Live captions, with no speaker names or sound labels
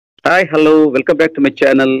Hi, hello, welcome back to my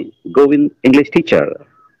channel, Govind English Teacher.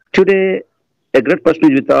 Today, a great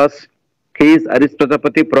person is with us. He is Aris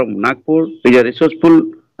Prajapati from Nagpur. He is a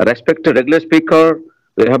resourceful, respected regular speaker.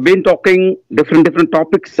 We have been talking different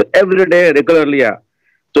topics every day regularly.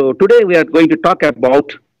 So today we are going to talk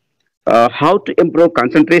about how to improve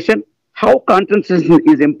concentration, how concentration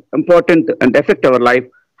is important and affect our life,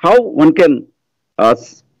 how one can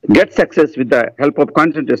get success with the help of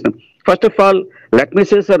concentration. First of all, let me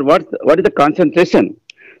say, sir, what is the concentration?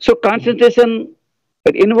 So concentration,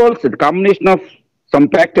 it involves the combination of some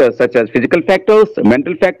factors such as physical factors,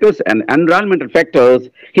 mental factors, and environmental factors.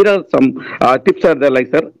 Here are some tips are there, like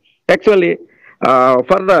sir. Actually,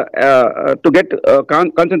 for the to get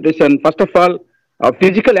concentration, first of all,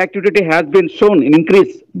 physical activity has been shown in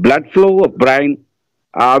increase blood flow of brain,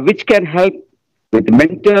 which can help with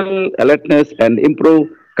mental alertness and improve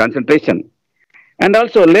concentration. And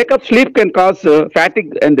also, lack of sleep can cause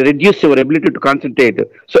fatigue and reduce your ability to concentrate.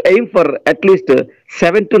 So, aim for at least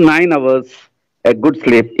 7 to 9 hours a good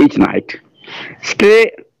sleep each night.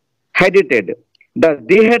 Stay hydrated. The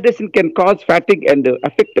dehydration can cause fatigue and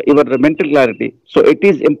affect your mental clarity. So, it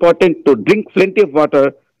is important to drink plenty of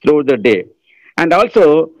water throughout the day. And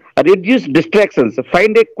also, reduce distractions.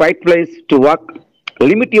 Find a quiet place to work.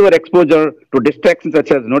 Limit your exposure to distractions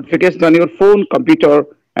such as notifications on your phone, computer,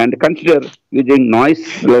 and consider using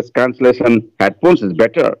noiseless cancellation headphones is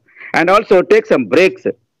better. And also take some breaks.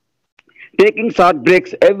 Taking short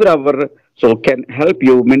breaks every hour so can help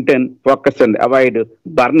you maintain focus and avoid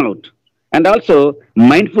burnout. And also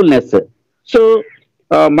mindfulness. So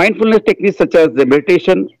mindfulness techniques such as the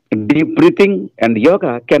meditation, deep breathing, and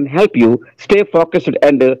yoga can help you stay focused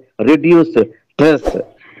and reduce stress.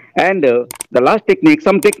 And the last technique,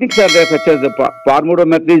 some techniques are there such as the Pomodoro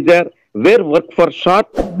method is there, where work for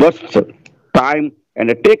short bursts time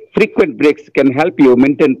and take frequent breaks can help you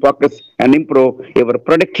maintain focus and improve your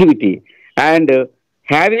productivity. And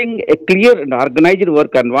having a clear and organized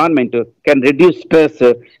work environment can reduce stress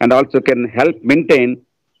and also can help maintain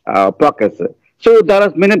focus. So there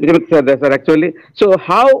are many techniques are there, sir, actually. So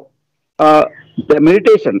how the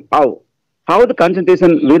meditation, how the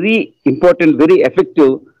concentration very important, very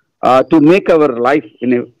effective to make our life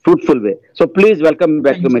in a fruitful way. So please welcome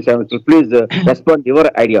back to Thanks. my channel. So please respond your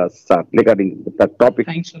ideas, sir, regarding the topic.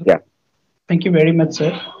 Thanks, sir. Yeah, Thank you very much,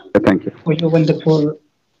 sir, thank you. for your wonderful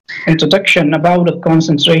introduction about the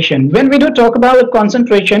concentration. When we do talk about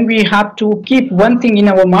concentration, we have to keep one thing in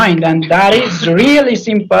our mind, and that is really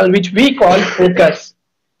simple, which we call focus.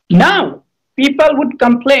 Now, people would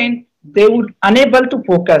complain they would unable to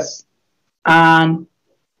focus, and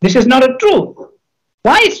this is not a truth.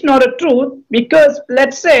 Why it's not a truth? Because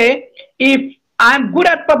let's say if I'm good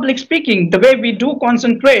at public speaking, the way we do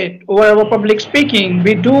concentrate over our public speaking,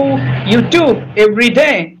 we do YouTube every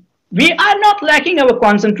day. We are not lacking our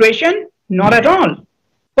concentration, not at all.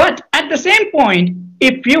 But at the same point,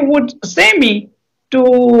 if you would say me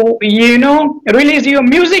to, release your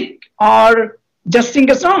music or just sing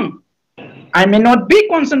a song, I may not be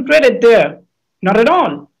concentrated there, not at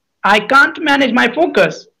all. I can't manage my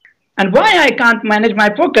focus. And why I can't manage my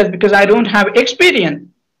focus? Because I don't have experience.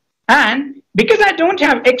 And because I don't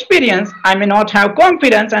have experience, I may not have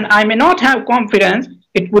confidence, and I may not have confidence,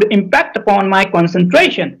 it would impact upon my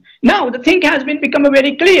concentration. Now, the thing has been become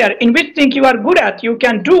very clear in which thing you are good at, you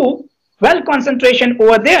can do well concentration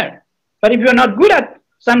over there. But if you are not good at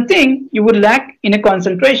something, you would lack in a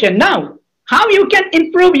concentration. Now, how you can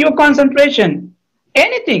improve your concentration?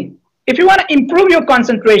 Anything. If you want to improve your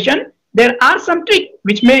concentration, there are some tricks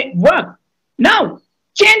which may work. Now,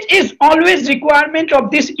 change is always requirement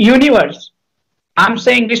of this universe. I'm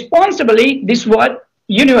saying responsibly this word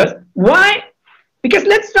universe. Why? Because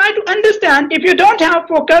let's try to understand if you don't have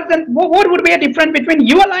focus, then what would be a difference between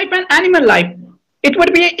your life and animal life? It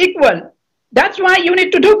would be equal. That's why you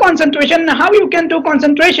need to do concentration. How you can do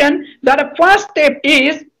concentration? That the first step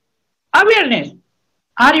is awareness.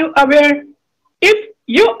 Are you aware? If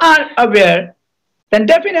you are aware, then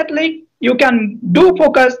definitely you can do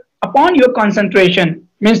focus upon your concentration.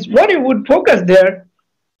 Means what you would focus there?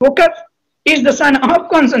 Focus is the son of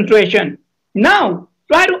concentration. Now,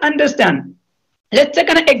 try to understand. Let's take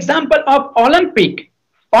an example of Olympic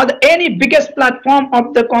or any biggest platform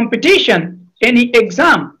of the competition, any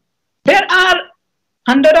exam. There are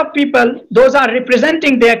hundred of people, those are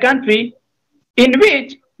representing their country, in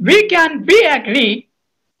which we can be agree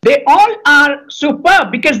they all are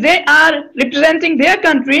superb because they are representing their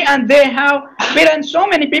country and they have parent so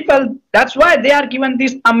many people. That's why they are given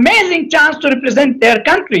this amazing chance to represent their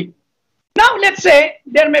country. Now, let's say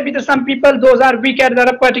there may be some people, those are weak at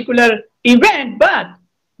a particular event, but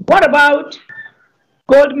what about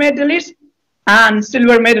gold medalist and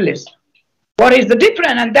silver medalist. What is the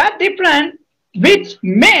difference? And that difference which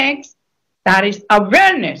makes, that is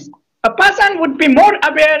awareness. A person would be more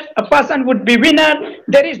aware, a person would be winner.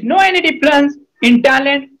 There is no any difference in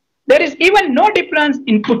talent. There is even no difference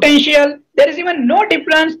in potential. There is even no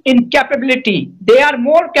difference in capability. They are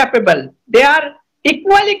more capable. They are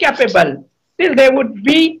equally capable. Still they would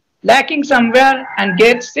be lacking somewhere and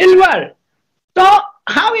get silver. So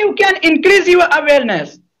how you can increase your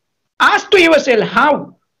awareness? Ask to yourself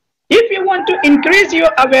how. If you want to increase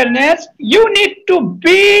your awareness, you need to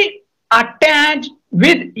be attached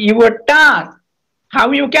with your task.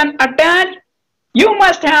 How you can attach? You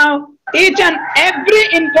must have each and every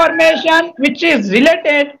information which is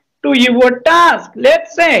related to your task.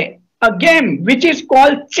 Let's say a game which is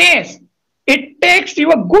called chess. It takes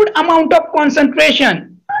you a good amount of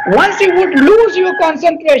concentration. Once you would lose your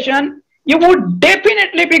concentration, you would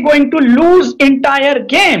definitely be going to lose entire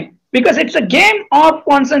game, because it's a game of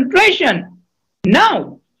concentration.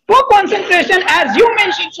 Now, for concentration, as you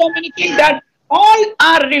mentioned so many things that all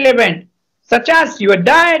are relevant, such as your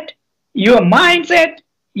diet, your mindset,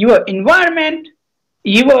 your environment,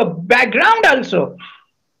 your background also.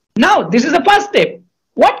 Now, this is the first step.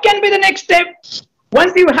 What can be the next step?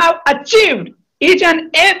 Once you have achieved each and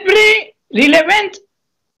every relevant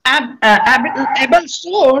able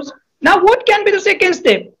source, now what can be the second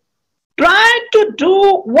step? Try to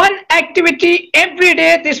do one activity every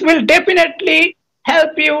day. This will definitely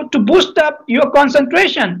help you to boost up your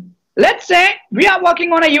concentration. Let's say we are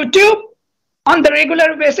working on a YouTube on the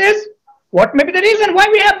regular basis. What may be the reason why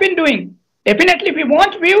we have been doing? Definitely we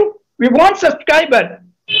want view, we want subscriber.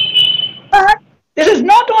 But this is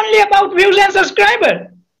not only about views and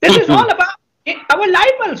subscriber. This is all about our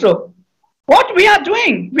life also. What we are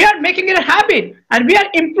doing, we are making it a habit and we are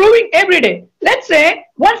improving every day. Let's say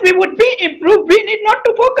once we would be improved, we need not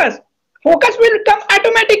to focus. Focus will come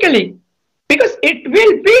automatically because it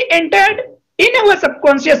will be entered in our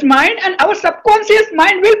subconscious mind, and our subconscious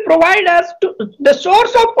mind will provide us to the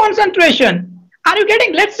source of concentration. Are you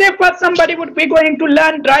getting? Let's say first somebody would be going to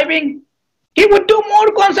learn driving. He would do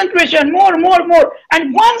more concentration, more.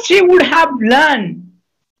 And once he would have learned,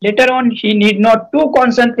 later on he need not do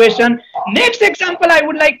concentration. Next example I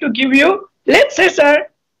would like to give you. Let's say, sir,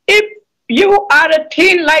 if you are a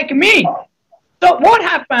teen like me, so what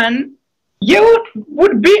happened? You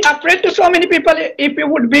would be afraid to so many people if you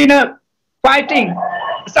would be in a fighting.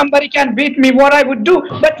 Somebody can beat me, what I would do.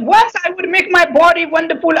 But once I would make my body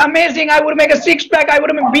wonderful, amazing, I would make a six-pack, I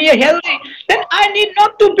would be healthy, then I need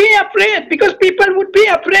not to be afraid, because people would be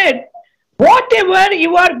afraid. Whatever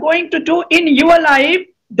you are going to do in your life,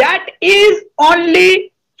 that is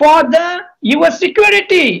only for your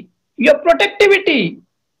security, your protectivity.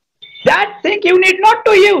 That thing you need not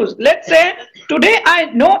to use. Let's say today I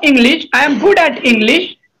know English, I am good at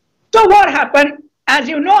English. So what happened? As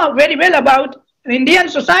you know very well about Indian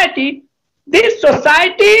society, this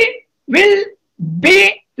society will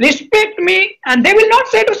respect me, and they will not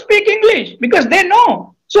say to speak English because they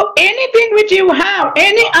know. So anything which you have,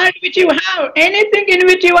 any art which you have, anything in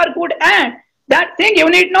which you are good at, that thing you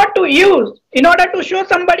need not to use in order to show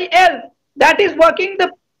somebody else. That is working the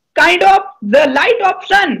kind of the light of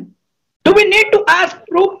sun. Do we need to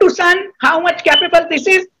prove to sun how much capable this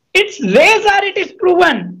is? Its rays are, it is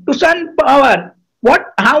proven to sun power.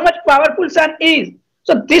 How much powerful sun is.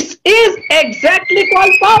 So this is exactly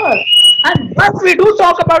called power. And once we do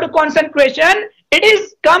talk about a concentration, it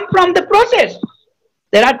is come from the process.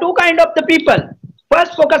 There are two kinds of the people.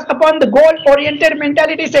 First, focus upon the goal-oriented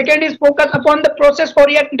mentality. Second is focus upon the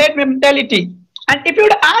process-oriented mentality. And if you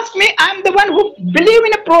would ask me, I am the one who believe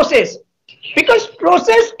in a process. Because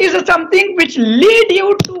process is something which lead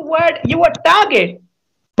you toward your target.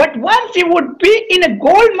 But once you would be in a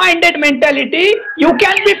goal-minded mentality, you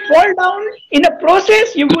can be fall down in a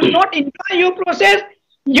process. You will not enjoy your process.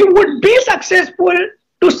 You would be successful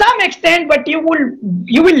to some extent, but you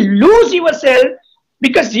will lose yourself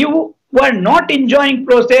because you were not enjoying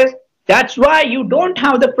process. That's why you don't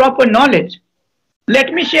have the proper knowledge.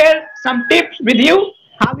 Let me share some tips with you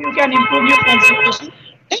how you can improve your concentration.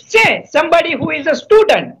 Let's say somebody who is a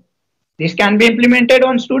student. This can be implemented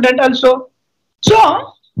on student also.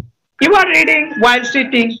 So you are reading while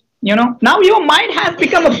sitting, now your mind has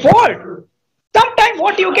become a board. Sometimes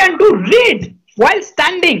what you can do, read while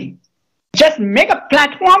standing. Just make a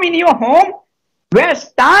platform in your home where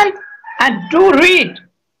stand and do read.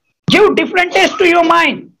 Give different taste to your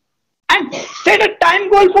mind. And set a time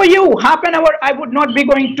goal for you. Half an hour, I would not be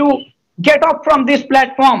going to get off from this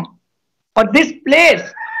platform or this place.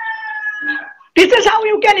 This is how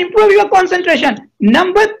you can improve your concentration.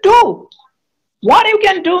 Number two, What you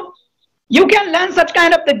can do? You can learn such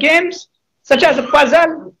kind of the games, such as a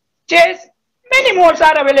puzzle, chess. Many more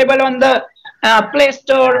are available on the Play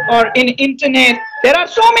Store or in internet. There are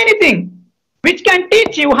so many things which can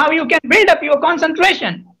teach you how you can build up your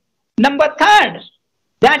concentration. Number third,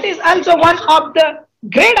 that is also one of the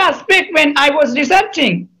great aspect when I was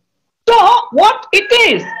researching. So what it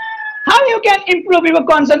is, how you can improve your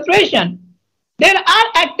concentration. There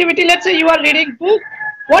are activity, let's say you are reading book.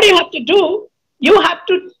 What you have to do, you have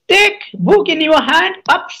to take book in your hand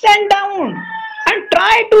ups and down and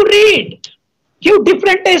try to read. Give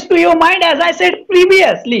different taste to your mind as I said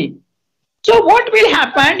previously. So what will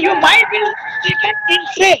happen? Your mind will take an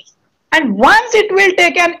interest. And once it will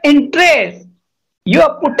take an interest,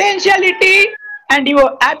 your potentiality and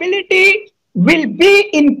your ability will be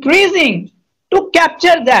increasing to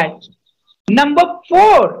capture that. Number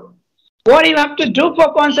four, what you have to do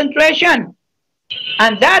for concentration.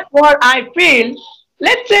 And that's what I feel.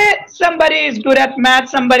 Let's say somebody is good at math,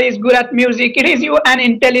 somebody is good at music. It is you an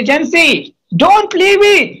intelligence. Don't leave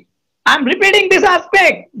it. I'm repeating this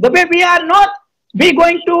aspect. The way we are not be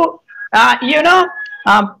going to,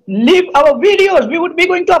 leave our videos. We would be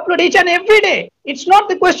going to upload each and every day. It's not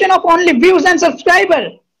the question of only views and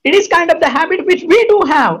subscribers. It is kind of the habit which we do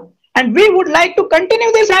have. And we would like to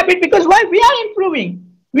continue this habit because why? We are improving.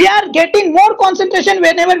 We are getting more concentration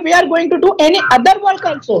whenever we are going to do any other work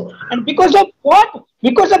also. And because of what?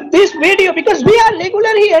 Because of this video, because we are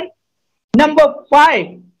regular here. Number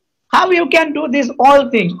five, how you can do this all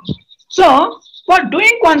things. So for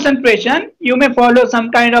doing concentration, you may follow some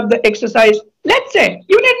kind of the exercise. Let's say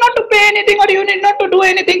you need not to pay anything or you need not to do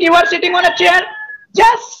anything. You are sitting on a chair.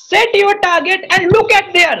 Just set your target and look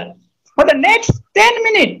at there. For the next 10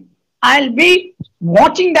 minutes, I'll be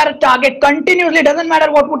watching that target continuously. Doesn't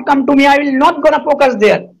matter what would come to me. I will not gonna focus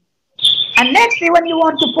there. And next, when you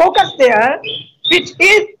want to focus there, which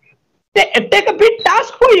is take a big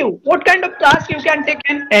task for you. What kind of task you can take?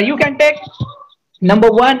 You can take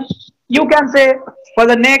number one. You can say for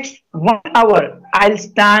the next 1 hour, I'll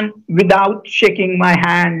stand without shaking my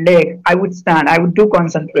hand, leg. I would stand. I would do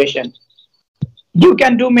concentration. You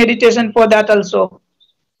can do meditation for that also.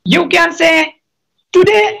 You can say,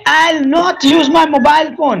 today I'll not use my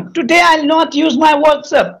mobile phone. Today I'll not use my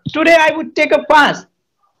WhatsApp. Today I would take a fast.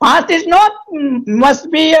 Fast is not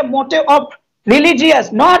must be a motive of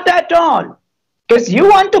religious, not at all. Because you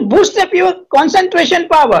want to boost up your concentration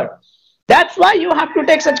power. That's why you have to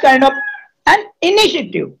take such kind of an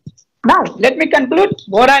initiative. Now, let me conclude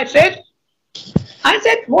what I said. I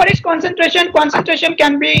said, what is concentration? Concentration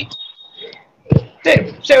can be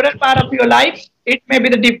several part of your life. It may be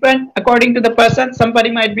the different according to the person.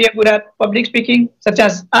 Somebody might be good at public speaking, such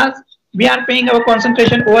as us. We are paying our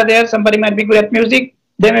concentration over there. Somebody might be good at music.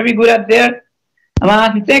 They may be good at there.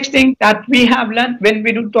 Next thing that we have learned when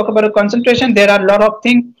we do talk about a concentration, there are a lot of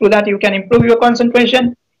things through that you can improve your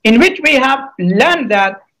concentration, in which we have learned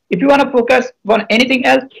that if you want to focus on anything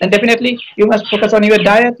else, then definitely you must focus on your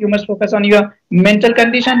diet, you must focus on your mental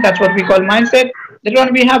condition. That's what we call mindset. That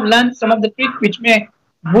one we have learned some of the tricks which may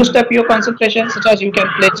boost up your concentration, such as you can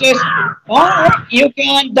play chess, or you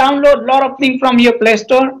can download a lot of things from your Play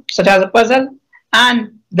Store, such as a puzzle.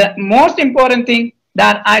 And the most important thing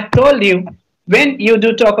that I told you, when you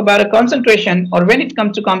do talk about a concentration, or when it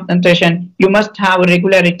comes to concentration, you must have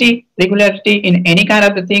regularity in any kind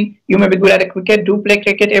of the thing. You may be good at a cricket, do play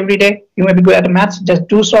cricket every day. You may be good at maths, just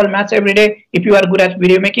do solve maths every day. If you are good at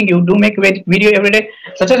video making, you do make video every day.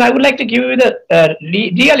 Such as I would like to give you the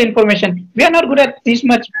real information. We are not good at this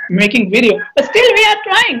much making video, but still we are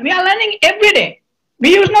trying. We are learning every day.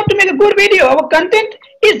 We use not to make a good video. Our content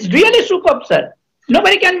is really superb, sir.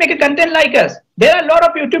 Nobody can make a content like us. There are a lot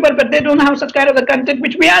of YouTubers, but they don't have such kind of the content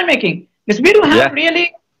which we are making. Because we do have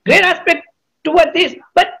really great aspect toward this.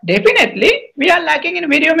 But definitely, we are lacking in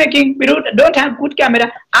video making. We don't have good camera.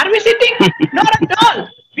 Are we sitting? Not at all.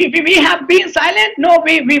 We have been silent. No,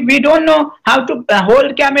 we don't know how to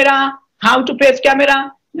hold camera, how to face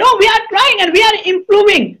camera. No, we are trying and we are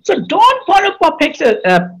improving. So don't follow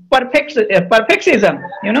perfectionism.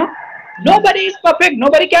 You know, nobody is perfect.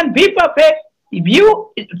 Nobody can be perfect. If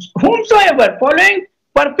you, whomsoever, following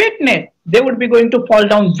perfectness, they would be going to fall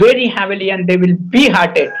down very heavily and they will be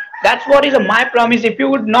hurted. That's what is my promise. If you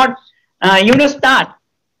would not, start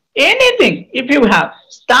anything, if you have,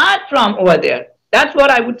 start from over there. That's what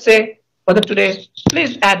I would say for the today.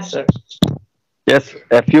 Please add, sir. Yes,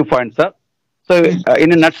 a few points, sir. So,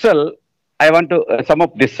 in a nutshell, I want to sum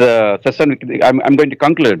up this session. I'm going to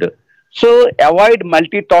conclude. So, avoid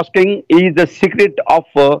multitasking is the secret of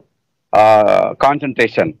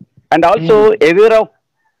concentration, and also aware of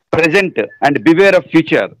present and beware of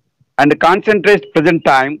future, and concentrate present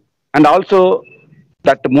time, and also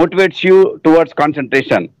that motivates you towards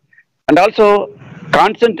concentration. And also,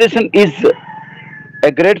 concentration is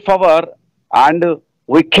a great power, and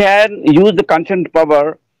we can use the concentration power,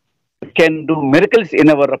 can do miracles in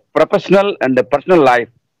our professional and personal life.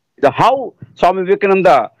 How Swami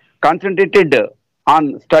Vivekananda concentrated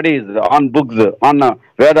on studies, on books, on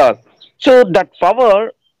Vedas. So that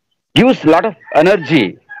power gives lot of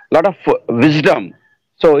energy, lot of wisdom.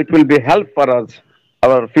 So it will be help for us,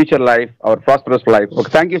 our future life, our prosperous life.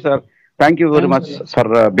 Okay, thank you, sir. Thank you very Thanks much a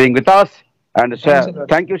lot. for being with us, and Thanks a lot.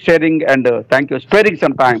 thank you sharing, and thank you sparing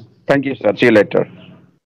some time. Thank you, sir. See you later.